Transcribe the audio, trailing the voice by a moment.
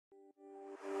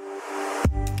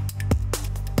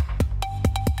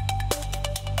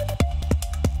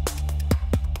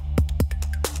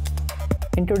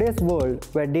In today's world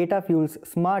where data fuels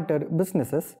smarter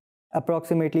businesses,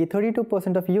 approximately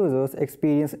 32% of users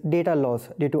experience data loss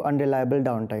due to unreliable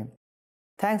downtime.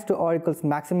 Thanks to Oracle's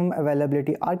maximum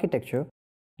availability architecture,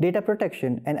 data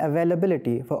protection and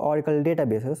availability for Oracle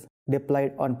databases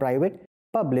deployed on private,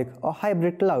 public or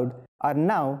hybrid cloud are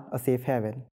now a safe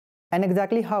haven. And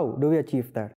exactly how do we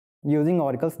achieve that? Using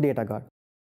Oracle's Data Guard.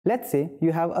 Let's say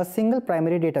you have a single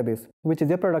primary database, which is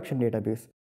your production database.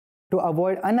 To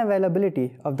avoid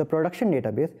unavailability of the production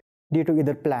database due to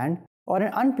either planned or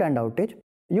an unplanned outage,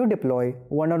 you deploy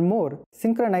one or more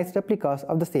synchronized replicas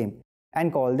of the same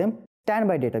and call them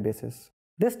standby databases.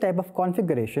 This type of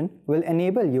configuration will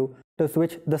enable you to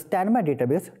switch the standby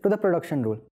database to the production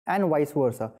role and vice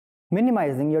versa,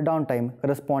 minimizing your downtime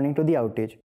corresponding to the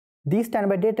outage. These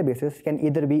standby databases can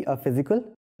either be a physical,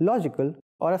 logical,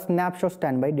 or a snapshot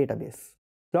standby database.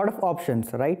 Lot of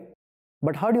options, right?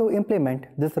 But how do you implement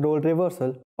this role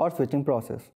reversal or switching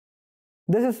process?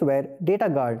 This is where Data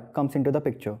Guard comes into the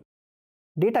picture.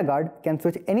 Data Guard can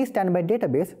switch any standby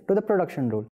database to the production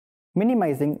role,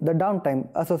 minimizing the downtime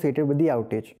associated with the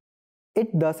outage.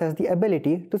 It thus has the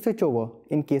ability to switch over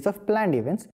in case of planned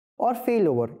events or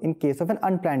failover in case of an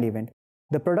unplanned event,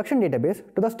 the production database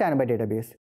to the standby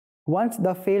database. Once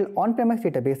the failed on-premise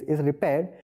database is repaired,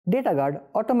 Data Guard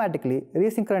automatically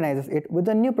resynchronizes it with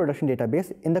the new production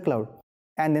database in the cloud,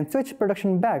 and then switch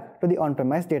production back to the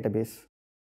on-premise database.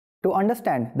 To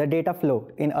understand the data flow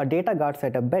in a Data Guard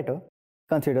setup better,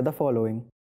 consider the following.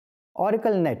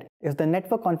 Oracle Net is the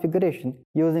network configuration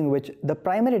using which the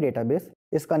primary database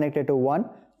is connected to one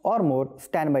or more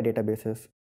standby databases.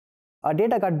 A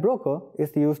Data Guard broker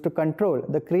is used to control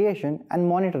the creation and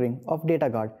monitoring of Data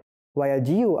Guard via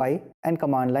GUI and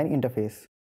command line interface.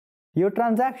 Your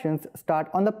transactions start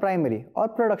on the primary or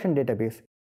production database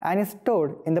and is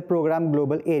stored in the Program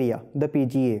Global Area, the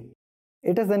PGA.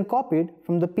 It is then copied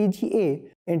from the PGA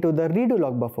into the redo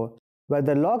log buffer, where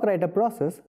the log writer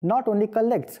process not only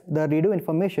collects the redo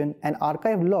information and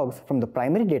archive logs from the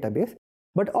primary database,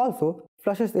 but also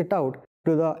flushes it out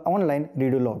to the online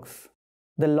redo logs.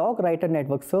 The log writer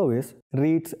network service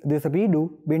reads this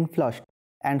redo bin flushed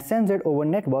and sends it over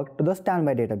network to the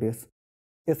standby database.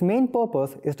 Its main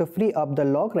purpose is to free up the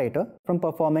log writer from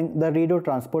performing the redo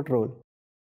transport role.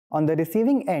 On the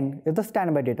receiving end is the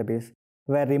standby database,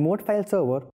 where Remote File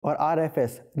Server or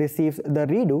RFS receives the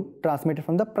redo transmitted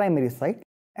from the primary site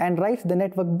and writes the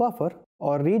network buffer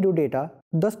or redo data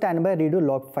to the standby redo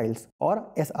log files or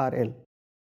SRL.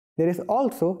 There is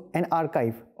also an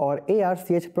archive or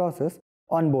ARCH process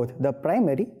on both the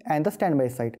primary and the standby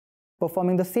site,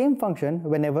 performing the same function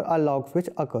whenever a log switch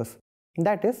occurs.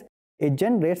 That is, it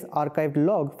generates archived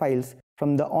log files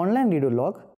from the online redo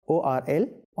log ORL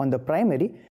on the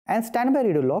primary and standby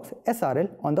redo logs SRL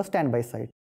on the standby side.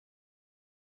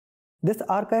 This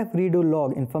archive redo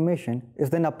log information is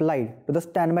then applied to the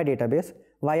standby database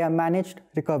via managed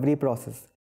recovery process.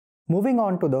 Moving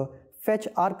on to the fetch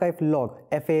archive log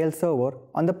FAL server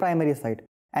on the primary side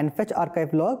and fetch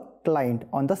archive log client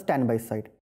on the standby side.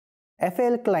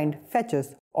 FAL client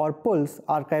fetches or pulls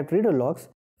archived redo logs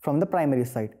from the primary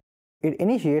side. It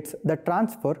initiates the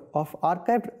transfer of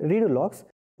archived redo logs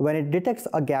when it detects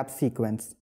a gap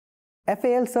sequence.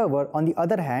 FAL server, on the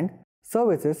other hand,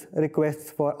 services requests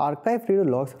for archived redo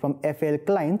logs from FAL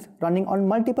clients running on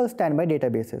multiple standby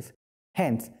databases.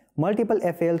 Hence, multiple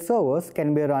FAL servers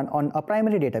can be run on a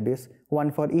primary database,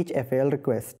 one for each FAL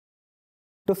request.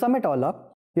 To sum it all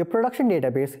up, your production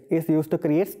database is used to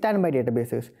create standby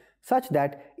databases such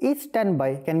that each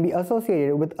standby can be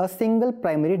associated with a single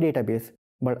primary database,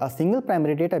 but a single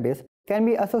primary database can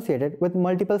be associated with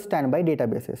multiple standby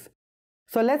databases.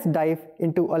 So let's dive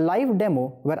into a live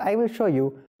demo where I will show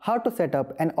you how to set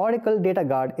up an Oracle Data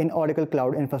Guard in Oracle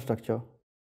Cloud Infrastructure.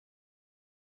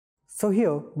 So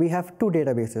here we have two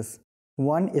databases.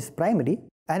 One is primary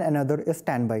and another is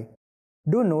standby.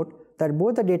 Do note that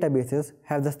both the databases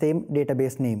have the same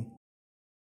database name.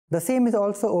 The same is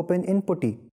also open in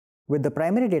PuTTY, with the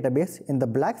primary database in the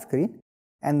black screen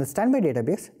and the standby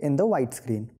database in the white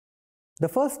screen. The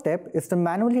first step is to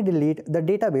manually delete the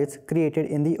database created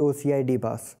in the OCI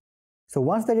DBAS. So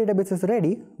once the database is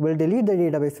ready, we'll delete the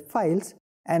database files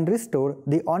and restore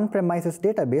the on-premises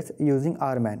database using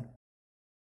RMAN.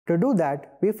 To do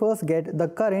that, we first get the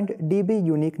current DB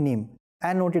unique name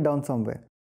and note it down somewhere.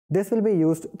 This will be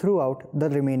used throughout the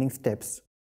remaining steps.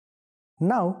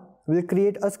 Now, we'll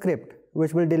create a script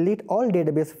which will delete all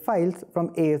database files from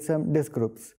ASM disk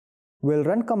groups. We'll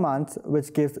run commands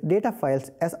which gives data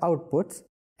files as outputs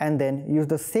and then use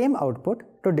the same output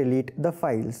to delete the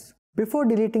files. Before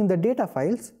deleting the data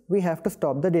files, we have to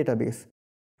stop the database.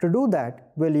 To do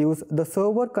that, we'll use the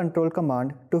server control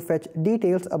command to fetch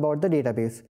details about the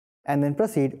database and then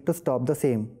proceed to stop the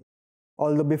same.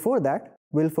 Although before that,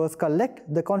 we'll first collect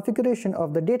the configuration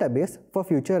of the database for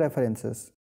future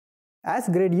references. As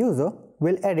grid user,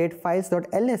 we'll edit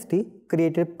files.lst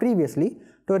created previously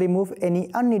to remove any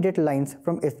unneeded lines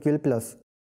from SQL+.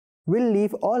 We'll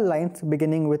leave all lines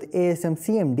beginning with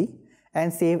ASMCMD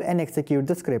and save and execute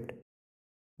the script.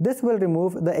 This will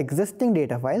remove the existing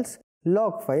data files,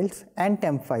 log files and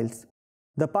temp files.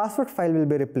 The password file will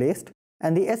be replaced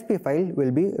and the SP file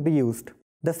will be reused.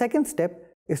 The second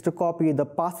step is to copy the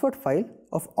password file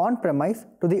of on-premise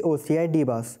to the OCI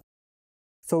DBus.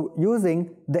 So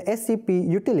using the SCP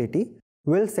utility,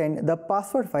 we'll send the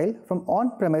password file from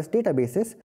on-premise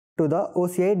databases to the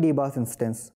OCI DBus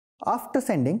instance. After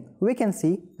sending, we can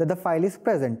see that the file is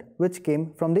present, which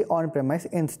came from the on-premise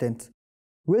instance.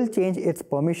 We'll change its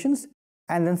permissions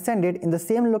and then send it in the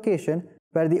same location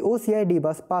where the OCI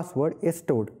DBus password is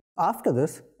stored. After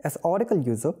this, as Oracle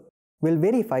user, we'll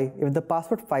verify if the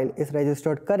password file is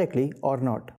registered correctly or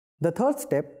not. The third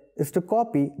step is to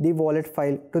copy the wallet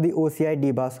file to the OCI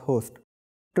DBus host.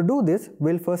 To do this,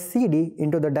 we'll first cd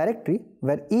into the directory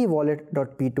where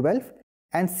ewallet.p12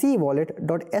 and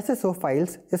cwallet.sso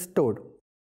files is stored.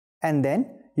 And then,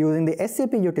 using the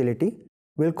SCP utility,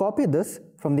 we'll copy this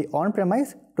from the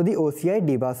on-premise to the OCI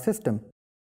DBus system.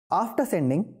 After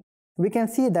sending, we can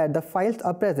see that the files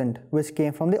are present which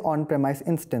came from the on-premise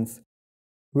instance.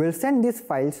 We'll send these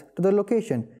files to the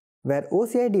location where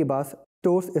OCI DBus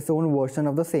stores its own version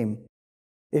of the same.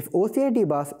 If OCI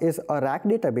DBus is a rack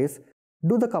database,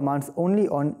 do the commands only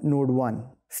on node 1.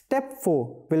 Step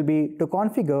 4 will be to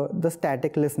configure the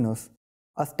static listeners.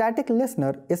 A static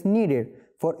listener is needed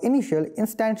for initial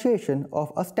instantiation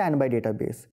of a standby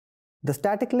database. The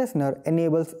static listener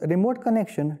enables remote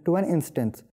connection to an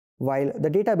instance while the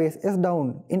database is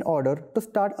down in order to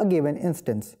start a given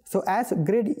instance. So as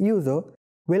grid user,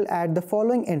 we'll add the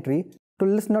following entry to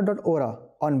listener.ora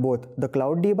on both the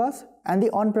cloud DBus and the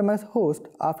on-premise host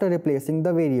after replacing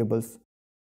the variables.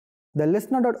 The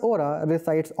listener.ora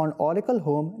resides on Oracle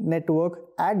Home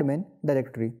Network Admin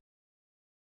directory.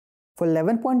 For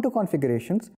 11.2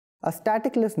 configurations, a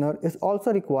static listener is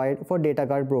also required for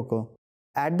DataGuard Broker.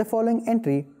 Add the following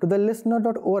entry to the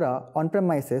listener.ora on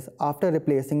premises after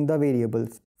replacing the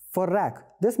variables. For rack,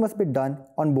 this must be done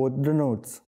on both the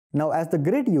nodes. Now as the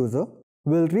grid user,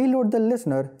 we'll reload the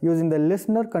listener using the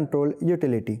listener control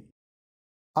utility.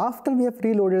 After we have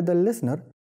reloaded the listener,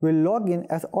 we'll log in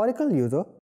as Oracle user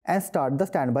and start the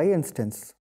standby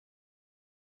instance.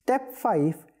 Step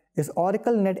 5 is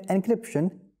Oracle Net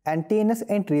Encryption and TNS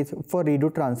entries for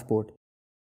redo transport.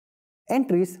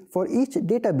 Entries for each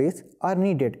database are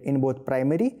needed in both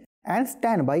primary and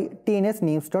standby TNS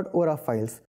names.ora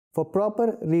files for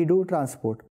proper redo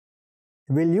transport.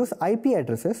 We'll use IP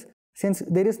addresses since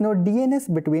there is no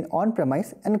DNS between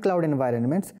on-premise and cloud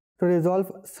environments to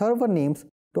resolve server names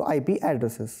to IP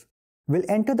addresses. We'll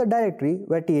enter the directory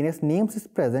where TNS names is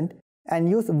present and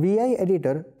use VI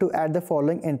editor to add the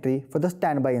following entry for the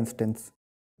standby instance.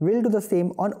 We'll do the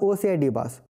same on OCI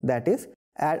DBus, that is,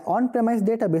 add on-premise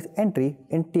database entry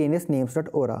in TNS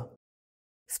names.ora.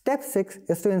 Step 6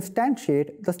 is to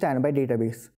instantiate the standby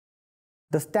database.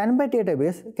 The standby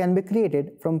database can be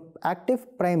created from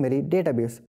active primary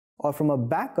database or from a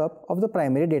backup of the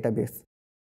primary database.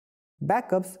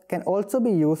 Backups can also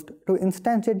be used to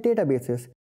instantiate databases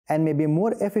and may be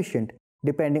more efficient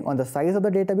depending on the size of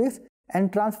the database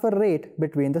and transfer rate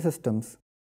between the systems.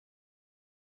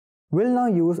 We'll now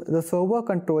use the server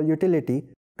control utility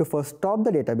to first stop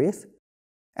the database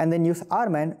and then use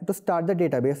rman to start the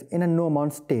database in a no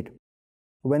mount state.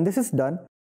 When this is done,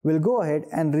 we'll go ahead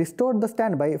and restore the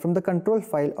standby from the control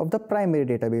file of the primary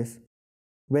database.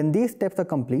 When these steps are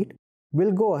complete,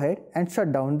 we'll go ahead and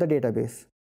shut down the database.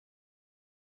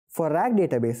 For rack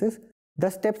databases, the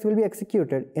steps will be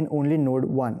executed in only node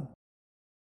 1.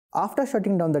 After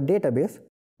shutting down the database,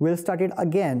 we'll start it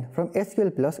again from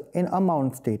SQL Plus in a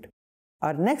mount state.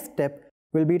 Our next step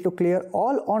will be to clear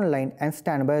all online and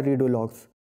standby redo logs.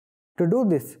 To do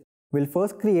this, we'll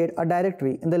first create a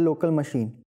directory in the local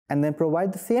machine and then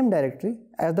provide the same directory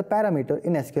as the parameter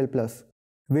in SQL Plus.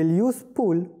 We'll use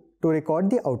pool to record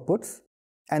the outputs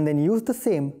and then use the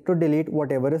same to delete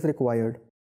whatever is required.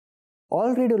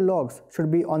 All redo logs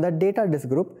should be on the data disk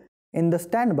group in the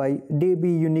standby db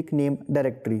unique name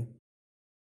directory.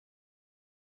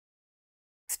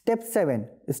 Step 7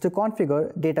 is to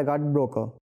configure DataGuard Broker.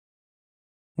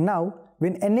 Now,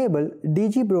 we'll enable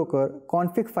dgbroker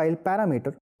config file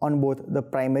parameter on both the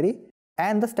primary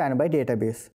and the standby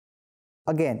database.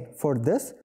 Again, for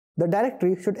this, the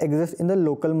directory should exist in the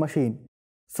local machine.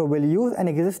 so we'll use an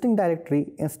existing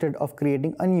directory instead of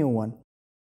creating a new one.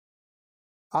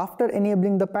 After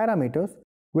enabling the parameters,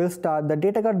 we'll start the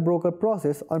DataGuard broker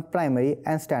process on primary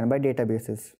and standby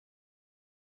databases.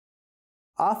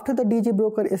 After the DG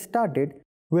broker is started,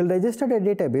 we'll register the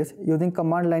database using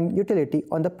command line utility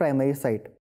on the primary site.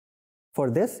 For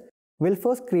this, we'll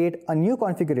first create a new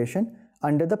configuration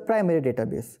under the primary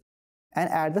database and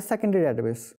add the secondary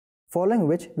database, following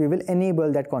which we will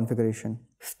enable that configuration.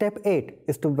 Step 8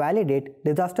 is to validate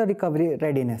disaster recovery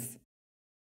readiness.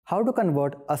 How to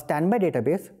convert a standby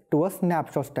database to a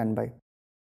snapshot standby.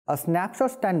 A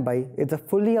snapshot standby is a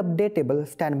fully updatable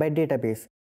standby database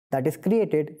that is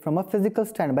created from a physical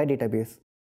standby database.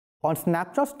 On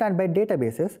snapshot standby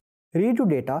databases, redo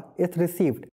data is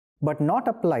received but not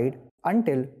applied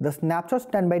until the snapshot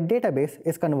standby database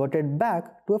is converted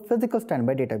back to a physical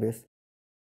standby database.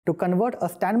 To convert a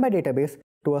standby database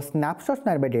to a snapshot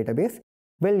standby database,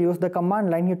 we'll use the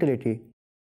command line utility.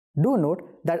 Do note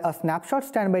that a snapshot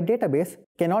standby database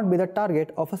cannot be the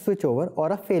target of a switchover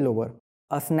or a failover.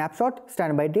 A snapshot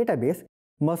standby database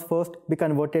must first be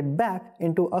converted back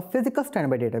into a physical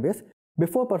standby database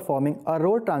before performing a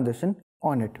role transition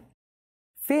on it.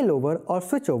 Failover or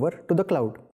switchover to the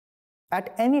cloud.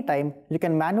 At any time, you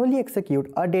can manually execute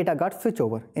a DataGuard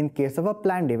switchover in case of a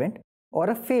planned event or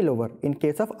a failover in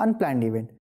case of unplanned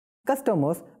event.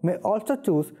 Customers may also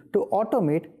choose to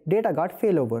automate DataGuard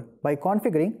failover by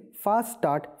configuring Fast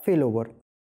Start Failover.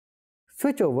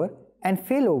 Switchover and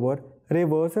failover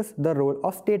reverses the role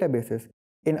of databases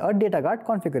in a DataGuard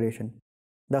configuration.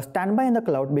 The standby in the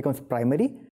cloud becomes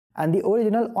primary and the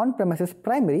original on-premises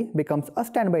primary becomes a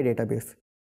standby database.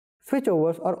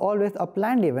 Switchovers are always a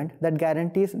planned event that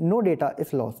guarantees no data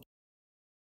is lost.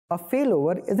 A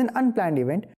failover is an unplanned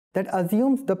event that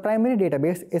assumes the primary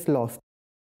database is lost.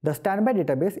 The standby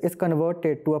database is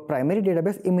converted to a primary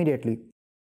database immediately,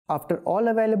 after all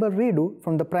available redo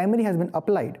from the primary has been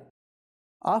applied.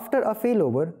 After a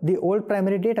failover, the old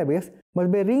primary database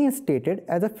must be reinstated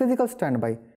as a physical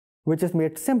standby, which is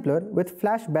made simpler with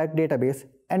flashback database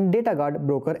and DataGuard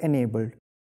broker enabled.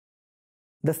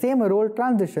 The same role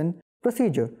transition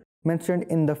procedure mentioned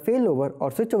in the failover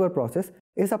or switchover process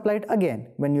is applied again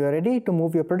when you are ready to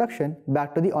move your production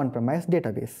back to the on-premise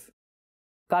database.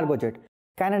 Cargojet,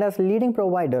 Canada's leading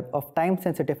provider of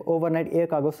time-sensitive overnight air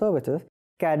cargo services,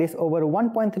 carries over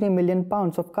 1.3 million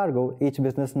pounds of cargo each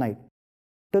business night.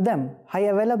 To them, high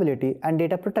availability and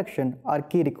data protection are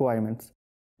key requirements.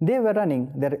 They were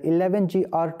running their 11G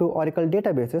R2 Oracle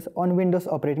databases on Windows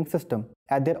operating system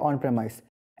at their on-premise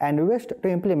and wished to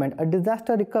implement a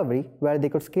disaster recovery where they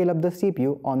could scale up the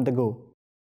CPU on the go.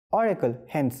 Oracle,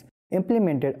 hence,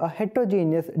 implemented a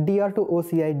heterogeneous DR2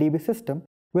 OCI DB system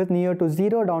with near to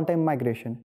zero downtime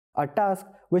migration, a task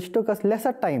which took us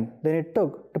lesser time than it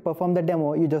took to perform the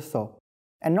demo you just saw.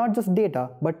 And not just data,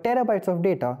 but terabytes of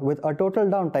data with a total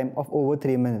downtime of over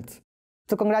 3 minutes.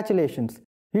 So congratulations,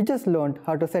 you just learned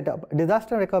how to set up a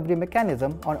disaster recovery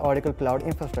mechanism on Oracle Cloud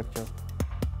infrastructure.